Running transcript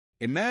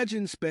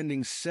Imagine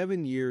spending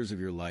 7 years of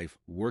your life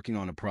working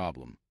on a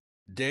problem,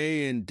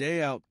 day in,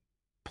 day out,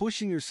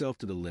 pushing yourself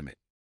to the limit.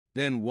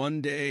 Then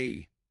one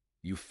day,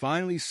 you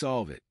finally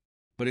solve it.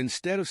 But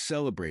instead of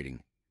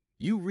celebrating,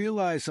 you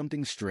realize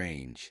something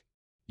strange.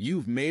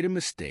 You've made a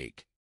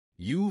mistake.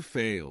 You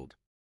failed.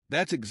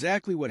 That's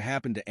exactly what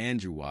happened to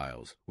Andrew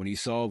Wiles when he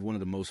solved one of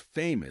the most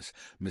famous,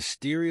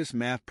 mysterious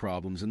math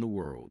problems in the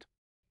world.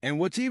 And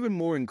what's even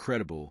more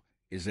incredible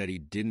is that he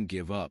didn't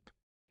give up.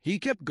 He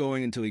kept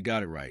going until he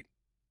got it right.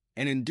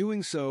 And in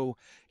doing so,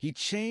 he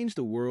changed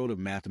the world of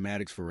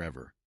mathematics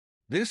forever.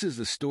 This is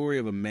the story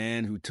of a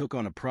man who took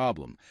on a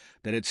problem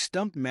that had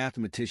stumped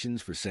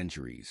mathematicians for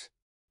centuries.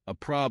 A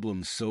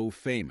problem so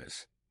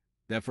famous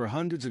that for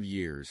hundreds of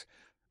years,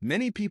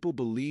 many people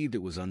believed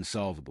it was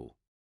unsolvable.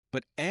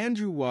 But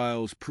Andrew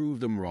Wiles proved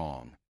them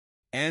wrong.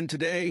 And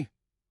today,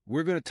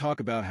 we're going to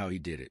talk about how he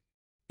did it.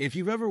 If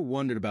you've ever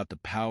wondered about the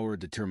power of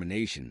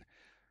determination,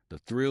 the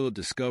thrill of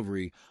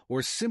discovery,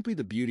 or simply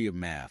the beauty of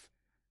math,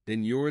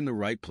 then you're in the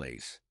right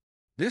place.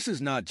 This is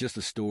not just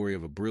the story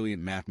of a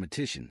brilliant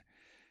mathematician.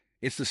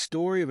 It's the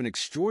story of an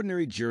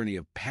extraordinary journey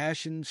of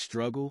passion,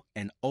 struggle,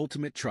 and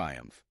ultimate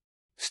triumph.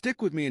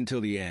 Stick with me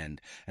until the end,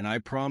 and I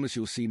promise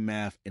you'll see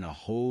math in a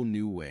whole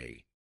new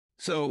way.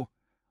 So,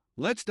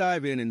 let's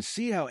dive in and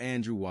see how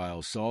Andrew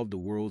Wiles solved the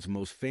world's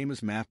most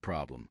famous math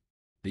problem.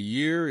 The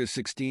year is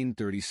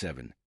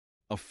 1637.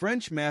 A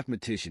French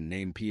mathematician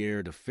named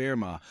Pierre de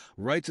Fermat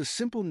writes a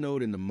simple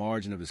note in the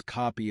margin of his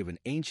copy of an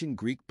ancient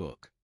Greek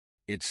book.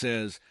 It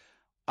says,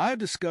 "I've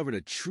discovered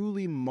a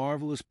truly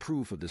marvelous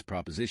proof of this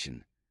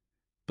proposition.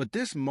 But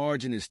this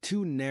margin is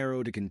too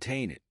narrow to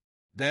contain it."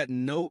 That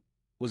note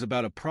was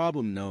about a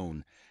problem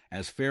known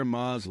as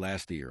Fermat's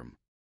last theorem.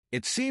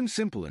 It seems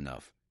simple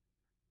enough.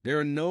 There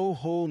are no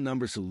whole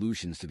number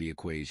solutions to the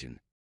equation.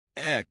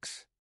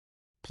 X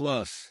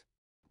plus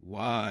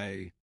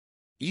y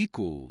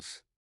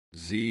equals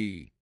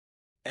z.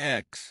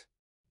 X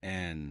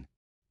and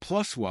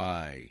plus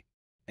y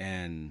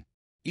and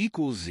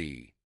equals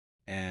z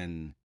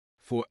and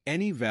for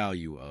any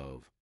value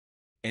of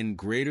n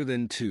greater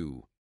than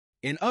 2.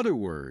 In other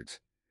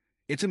words,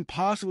 it's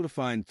impossible to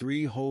find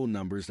three whole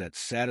numbers that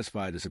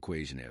satisfy this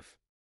equation if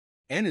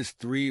n is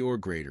 3 or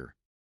greater.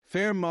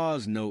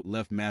 Fermat's note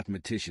left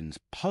mathematicians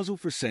puzzled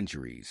for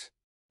centuries.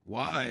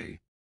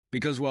 Why?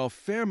 Because while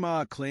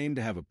Fermat claimed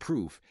to have a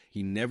proof,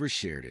 he never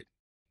shared it.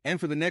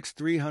 And for the next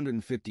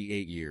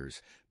 358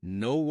 years,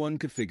 no one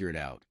could figure it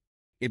out.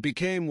 It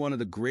became one of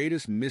the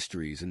greatest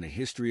mysteries in the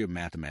history of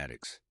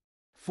mathematics.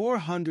 For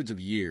hundreds of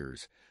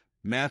years,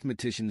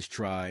 mathematicians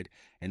tried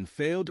and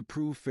failed to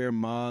prove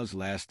Fermat's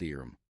last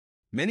theorem.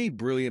 Many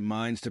brilliant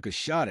minds took a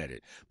shot at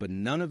it, but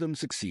none of them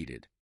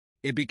succeeded.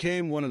 It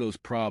became one of those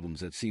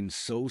problems that seemed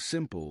so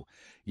simple,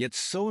 yet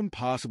so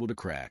impossible to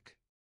crack.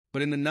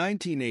 But in the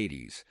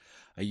 1980s,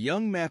 a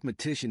young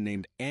mathematician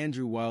named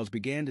Andrew Wiles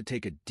began to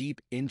take a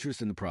deep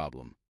interest in the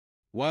problem.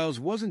 Wiles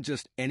wasn't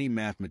just any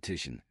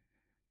mathematician.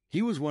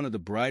 He was one of the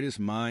brightest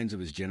minds of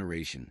his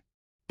generation.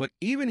 But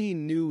even he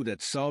knew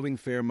that solving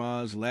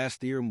Fermat's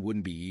last theorem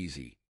wouldn't be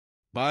easy.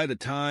 By the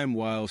time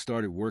Wiles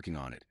started working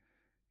on it,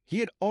 he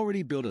had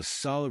already built a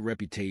solid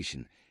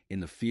reputation in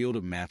the field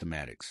of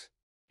mathematics.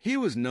 He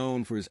was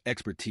known for his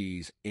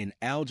expertise in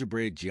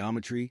algebraic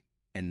geometry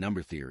and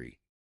number theory.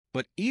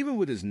 But even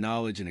with his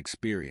knowledge and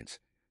experience,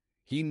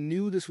 he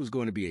knew this was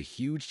going to be a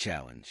huge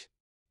challenge.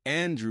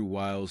 Andrew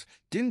Wiles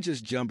didn't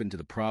just jump into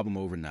the problem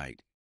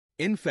overnight.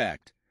 In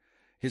fact,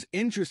 his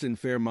interest in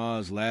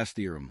Fermat's last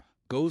theorem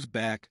goes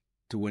back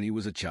to when he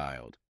was a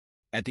child.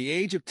 At the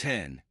age of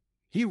 10,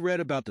 he read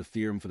about the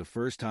theorem for the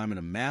first time in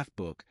a math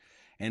book,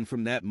 and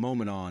from that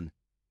moment on,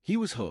 he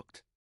was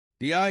hooked.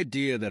 The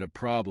idea that a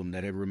problem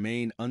that had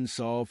remained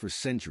unsolved for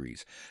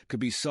centuries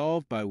could be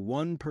solved by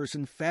one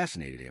person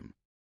fascinated him.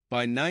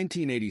 By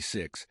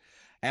 1986,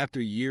 after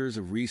years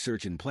of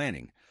research and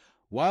planning,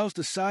 Wiles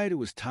decided it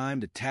was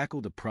time to tackle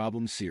the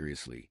problem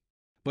seriously.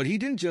 But he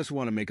didn't just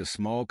want to make a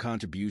small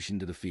contribution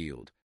to the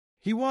field.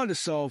 He wanted to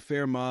solve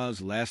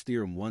Fermat's last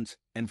theorem once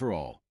and for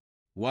all.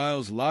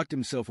 Wiles locked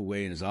himself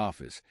away in his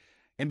office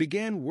and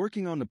began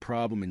working on the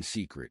problem in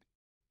secret.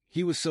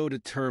 He was so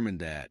determined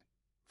that,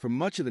 for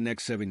much of the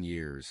next 7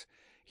 years,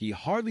 he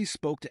hardly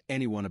spoke to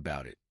anyone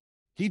about it.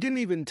 He didn't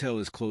even tell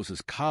his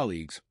closest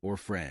colleagues or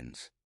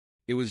friends.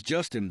 It was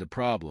just him, the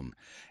problem,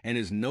 and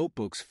his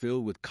notebooks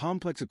filled with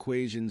complex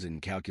equations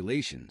and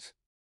calculations.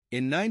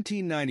 In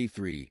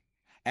 1993,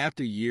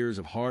 after years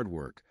of hard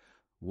work,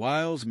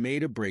 Wiles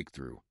made a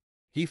breakthrough.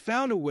 He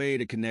found a way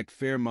to connect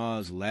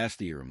Fermat's last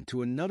theorem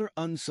to another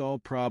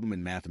unsolved problem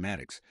in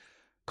mathematics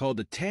called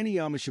the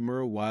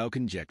Taniyama-Shimura-Weil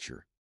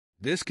conjecture.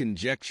 This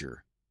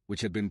conjecture,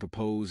 which had been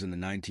proposed in the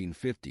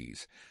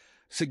 1950s,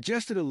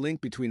 suggested a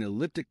link between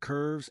elliptic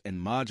curves and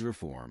modular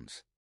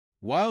forms.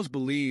 Wiles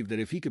believed that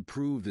if he could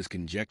prove this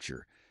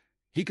conjecture,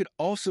 he could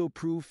also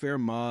prove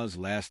Fermat's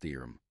last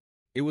theorem.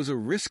 It was a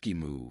risky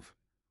move,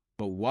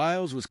 but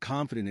Wiles was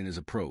confident in his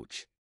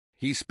approach.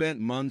 He spent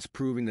months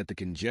proving that the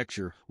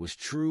conjecture was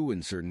true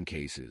in certain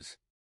cases.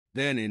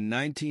 Then, in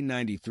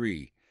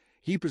 1993,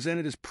 He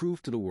presented his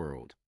proof to the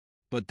world.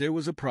 But there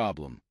was a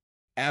problem.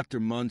 After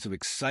months of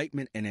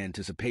excitement and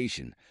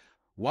anticipation,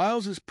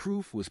 Wiles's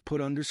proof was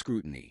put under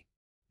scrutiny.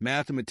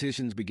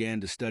 Mathematicians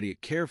began to study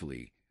it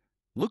carefully,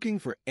 looking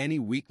for any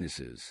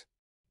weaknesses.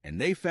 And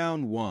they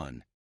found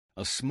one,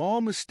 a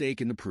small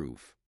mistake in the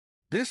proof.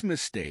 This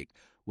mistake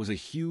was a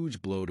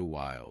huge blow to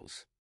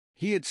Wiles.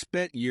 He had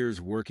spent years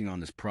working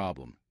on this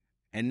problem,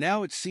 and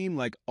now it seemed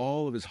like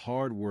all of his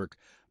hard work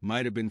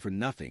might have been for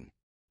nothing.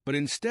 But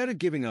instead of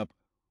giving up,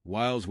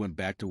 Wiles went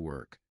back to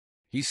work.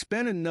 He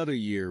spent another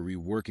year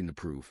reworking the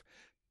proof,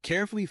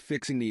 carefully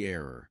fixing the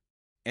error.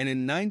 And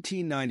in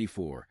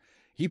 1994,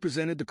 he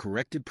presented the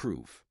corrected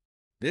proof.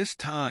 This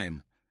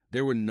time,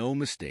 there were no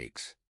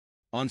mistakes.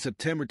 On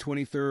September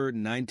 23,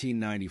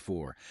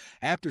 1994,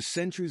 after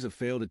centuries of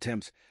failed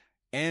attempts,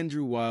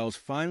 Andrew Wiles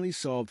finally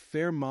solved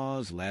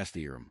Fermat's last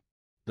theorem.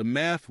 The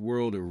math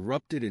world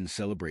erupted in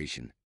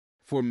celebration.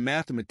 For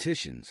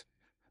mathematicians,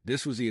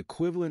 this was the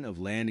equivalent of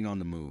landing on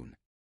the moon.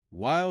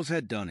 Wiles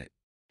had done it.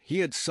 He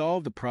had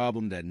solved a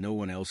problem that no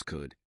one else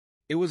could.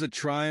 It was a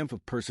triumph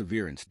of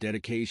perseverance,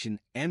 dedication,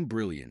 and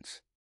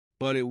brilliance.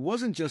 But it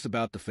wasn't just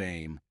about the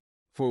fame.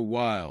 For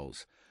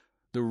Wiles,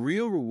 the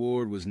real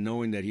reward was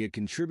knowing that he had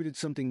contributed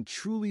something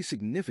truly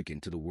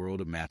significant to the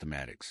world of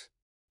mathematics.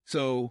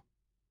 So,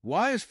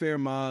 why is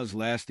Fermat's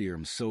last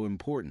theorem so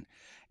important,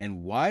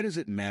 and why does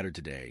it matter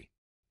today?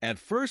 At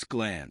first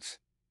glance,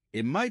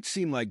 it might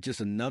seem like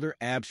just another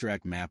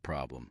abstract math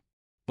problem.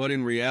 But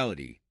in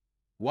reality,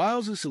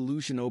 Wiles'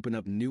 solution opened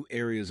up new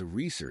areas of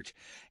research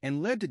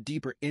and led to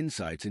deeper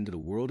insights into the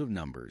world of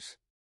numbers.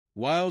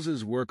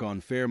 Wiles' work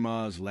on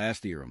Fermat's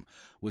last theorem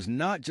was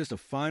not just a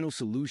final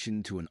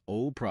solution to an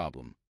old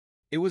problem.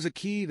 It was a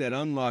key that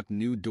unlocked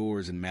new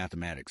doors in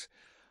mathematics,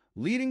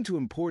 leading to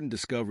important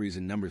discoveries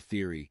in number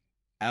theory,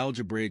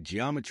 algebraic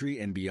geometry,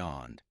 and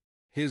beyond.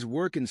 His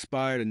work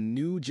inspired a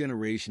new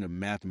generation of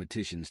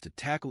mathematicians to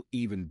tackle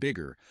even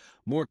bigger,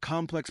 more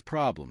complex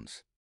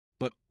problems.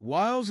 But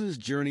Wiles'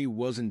 journey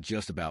wasn't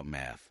just about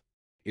math.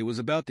 It was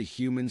about the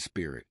human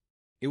spirit.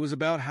 It was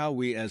about how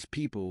we as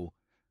people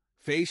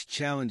face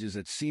challenges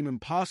that seem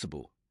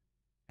impossible,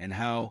 and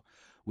how,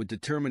 with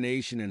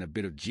determination and a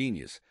bit of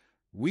genius,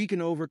 we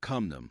can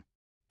overcome them.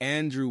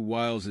 Andrew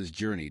Wiles'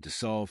 journey to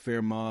solve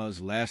Fermat's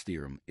last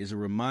theorem is a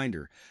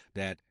reminder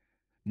that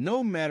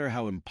no matter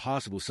how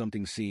impossible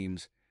something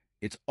seems,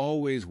 it's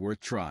always worth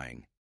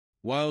trying.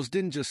 Wiles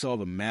didn't just solve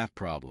a math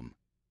problem.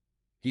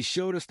 He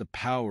showed us the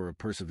power of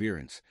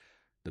perseverance,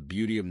 the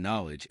beauty of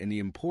knowledge, and the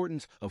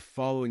importance of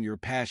following your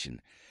passion,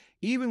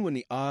 even when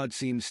the odds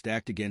seem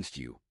stacked against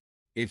you.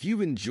 If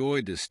you've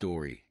enjoyed this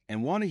story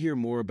and want to hear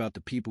more about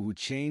the people who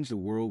change the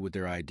world with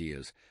their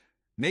ideas,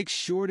 make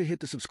sure to hit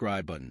the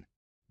subscribe button.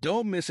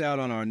 Don't miss out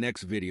on our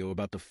next video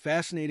about the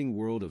fascinating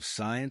world of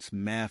science,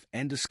 math,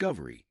 and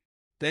discovery.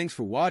 Thanks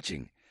for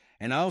watching,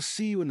 and I'll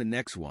see you in the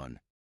next one.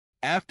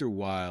 After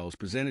Wiles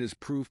presented his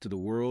proof to the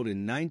world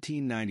in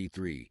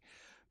 1993,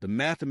 the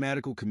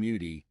mathematical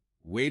community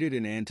waited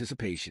in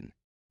anticipation.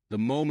 The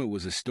moment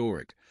was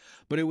historic,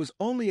 but it was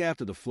only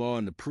after the flaw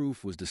in the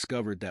proof was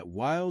discovered that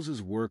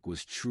Wiles' work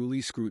was truly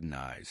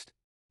scrutinized.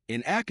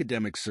 In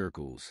academic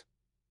circles,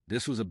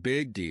 this was a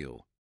big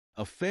deal.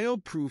 A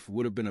failed proof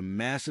would have been a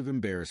massive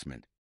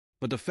embarrassment.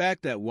 But the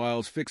fact that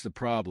Wiles fixed the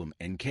problem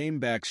and came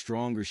back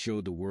stronger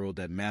showed the world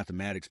that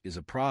mathematics is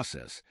a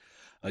process,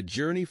 a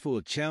journey full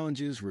of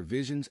challenges,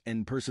 revisions,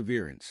 and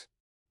perseverance.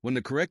 When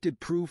the corrected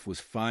proof was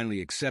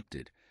finally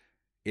accepted,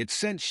 it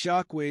sent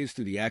shockwaves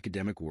through the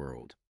academic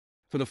world.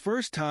 For the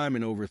first time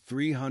in over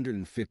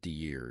 350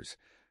 years,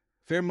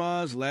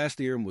 Fermat's last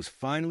theorem was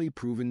finally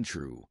proven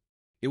true.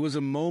 It was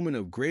a moment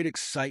of great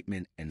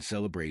excitement and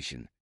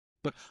celebration.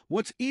 But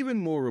what's even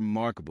more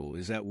remarkable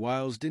is that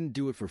Wiles didn't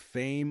do it for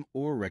fame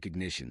or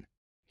recognition.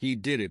 He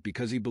did it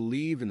because he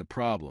believed in the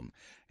problem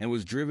and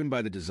was driven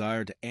by the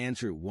desire to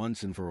answer it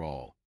once and for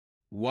all.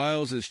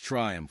 Wiles'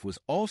 triumph was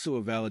also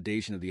a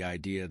validation of the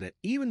idea that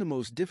even the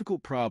most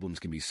difficult problems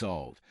can be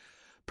solved,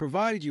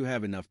 provided you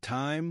have enough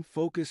time,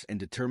 focus, and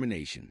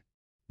determination.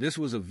 This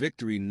was a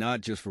victory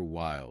not just for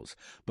Wiles,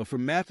 but for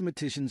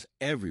mathematicians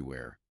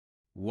everywhere.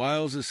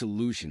 Wiles'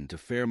 solution to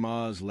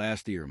Fermat's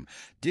last theorem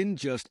didn't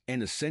just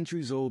end a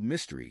centuries-old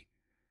mystery.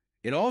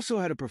 It also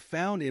had a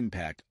profound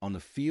impact on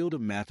the field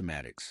of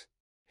mathematics.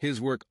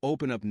 His work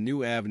opened up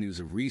new avenues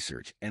of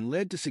research and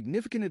led to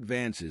significant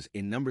advances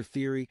in number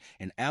theory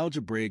and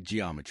algebraic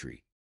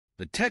geometry.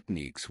 The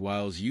techniques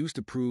Wiles used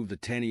to prove the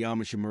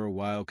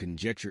Taniyama-Shimura-Weil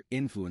conjecture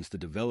influenced the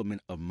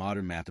development of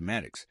modern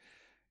mathematics,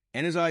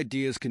 and his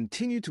ideas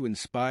continue to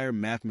inspire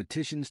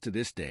mathematicians to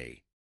this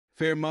day.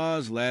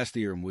 Fermat's last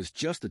theorem was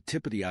just the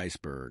tip of the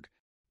iceberg.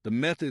 The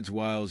methods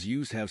Wiles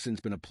used have since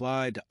been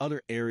applied to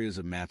other areas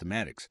of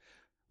mathematics,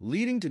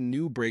 leading to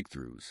new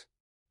breakthroughs.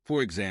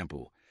 For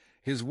example,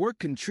 his work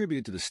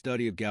contributed to the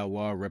study of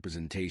Galois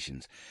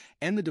representations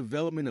and the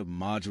development of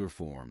modular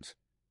forms,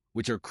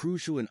 which are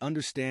crucial in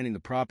understanding the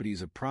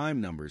properties of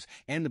prime numbers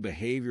and the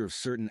behavior of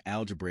certain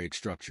algebraic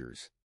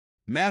structures.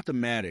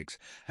 Mathematics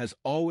has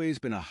always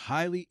been a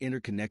highly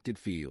interconnected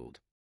field.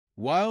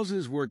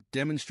 Wiles's work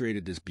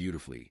demonstrated this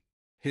beautifully.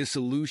 His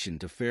solution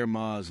to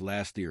Fermat's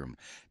last theorem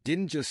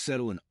didn't just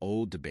settle an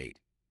old debate.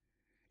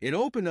 It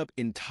opened up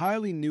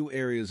entirely new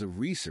areas of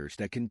research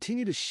that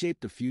continue to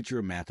shape the future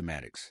of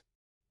mathematics.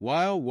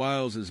 While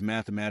Wiles's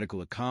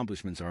mathematical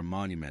accomplishments are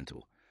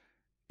monumental,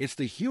 it's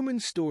the human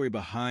story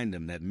behind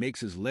them that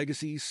makes his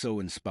legacy so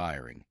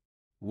inspiring.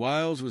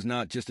 Wiles was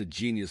not just a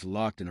genius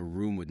locked in a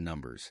room with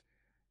numbers.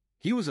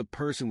 He was a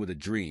person with a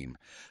dream,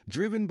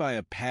 driven by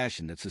a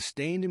passion that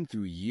sustained him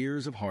through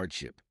years of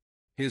hardship.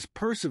 His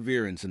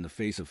perseverance in the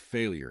face of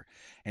failure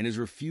and his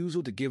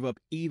refusal to give up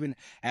even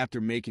after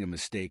making a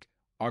mistake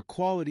are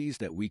qualities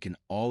that we can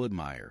all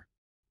admire.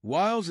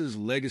 Wiles's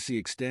legacy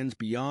extends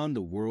beyond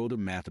the world of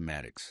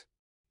mathematics.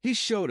 He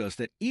showed us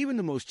that even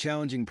the most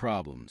challenging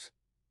problems,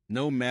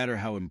 no matter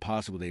how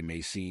impossible they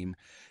may seem,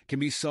 can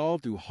be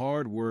solved through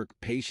hard work,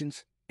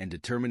 patience, and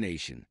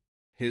determination.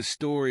 His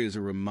story is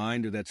a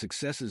reminder that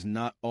success is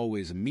not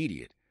always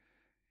immediate,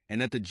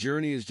 and that the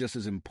journey is just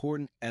as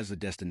important as the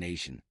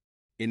destination.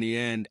 In the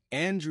end,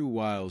 Andrew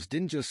Wiles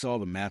didn't just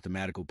solve a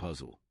mathematical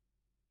puzzle.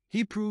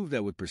 He proved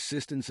that with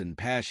persistence and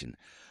passion,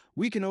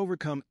 we can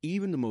overcome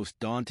even the most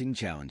daunting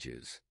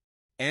challenges.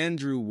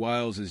 Andrew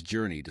Wiles's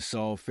journey to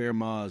solve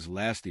Fermat's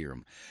last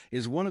theorem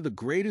is one of the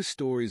greatest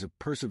stories of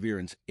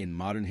perseverance in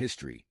modern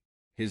history.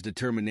 His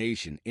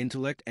determination,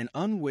 intellect, and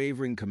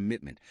unwavering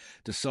commitment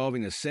to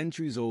solving a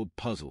centuries-old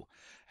puzzle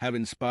have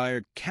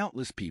inspired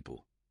countless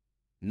people,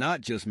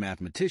 not just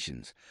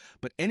mathematicians,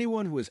 but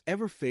anyone who has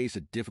ever faced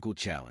a difficult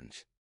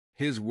challenge.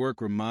 His work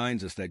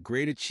reminds us that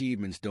great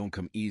achievements don't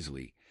come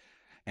easily,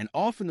 and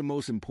often the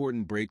most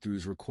important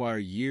breakthroughs require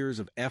years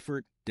of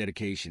effort,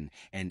 dedication,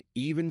 and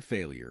even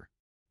failure.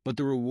 But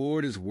the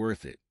reward is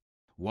worth it.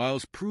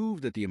 Wiles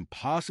proved that the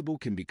impossible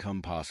can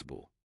become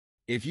possible.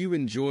 If you've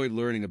enjoyed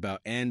learning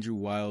about Andrew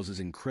Wiles's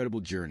incredible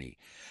journey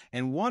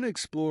and want to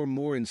explore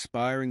more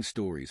inspiring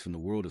stories from the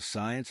world of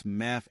science,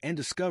 math, and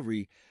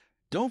discovery,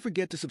 don't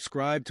forget to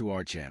subscribe to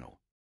our channel.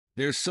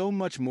 There's so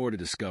much more to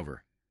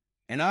discover,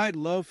 and I'd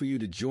love for you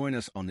to join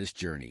us on this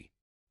journey.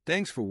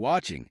 Thanks for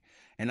watching,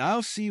 and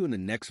I'll see you in the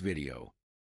next video.